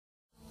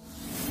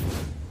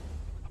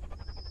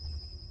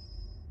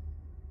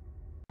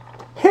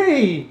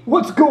Hey,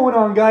 what's going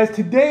on, guys?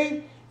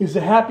 Today is a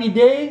happy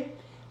day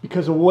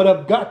because of what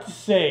I've got to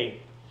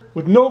say.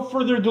 With no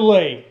further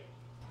delay,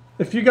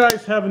 if you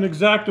guys have an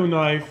X-Acto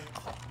knife,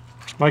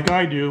 like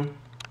I do,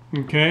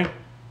 okay,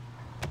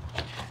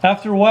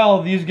 after a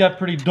while these got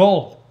pretty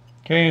dull,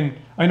 okay, and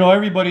I know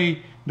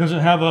everybody doesn't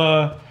have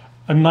a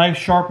knife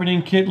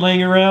sharpening kit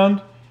laying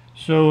around,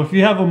 so if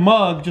you have a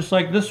mug just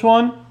like this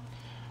one,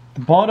 the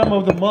bottom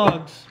of the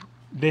mugs,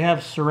 they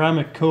have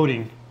ceramic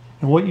coating,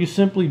 and what you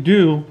simply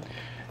do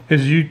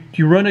is you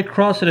run it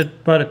across at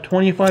about a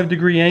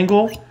 25-degree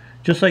angle,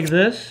 just like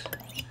this.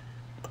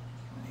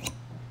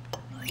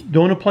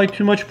 Don't apply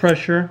too much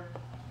pressure.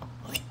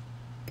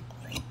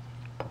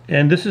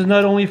 And this is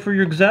not only for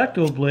your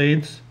X-Acto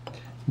blades,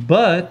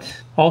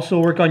 but also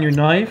work on your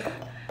knife.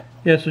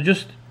 Yeah, so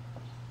just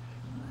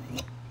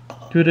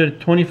do it at a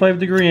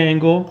 25-degree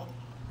angle.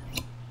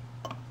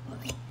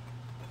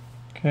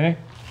 Okay.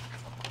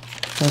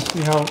 Let's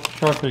see how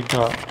sharp it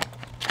got.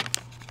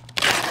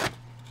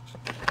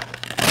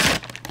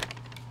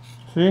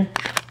 See?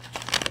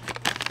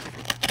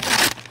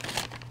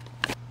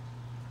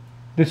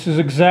 This is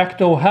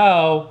X-Acto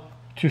how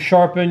to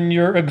sharpen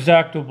your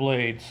X-Acto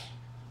blades.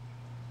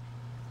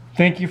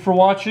 Thank you for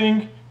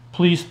watching.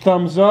 Please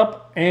thumbs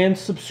up and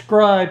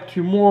subscribe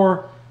to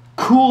more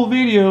cool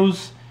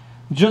videos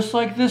just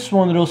like this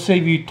one that'll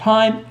save you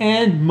time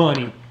and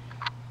money.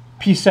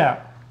 Peace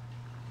out.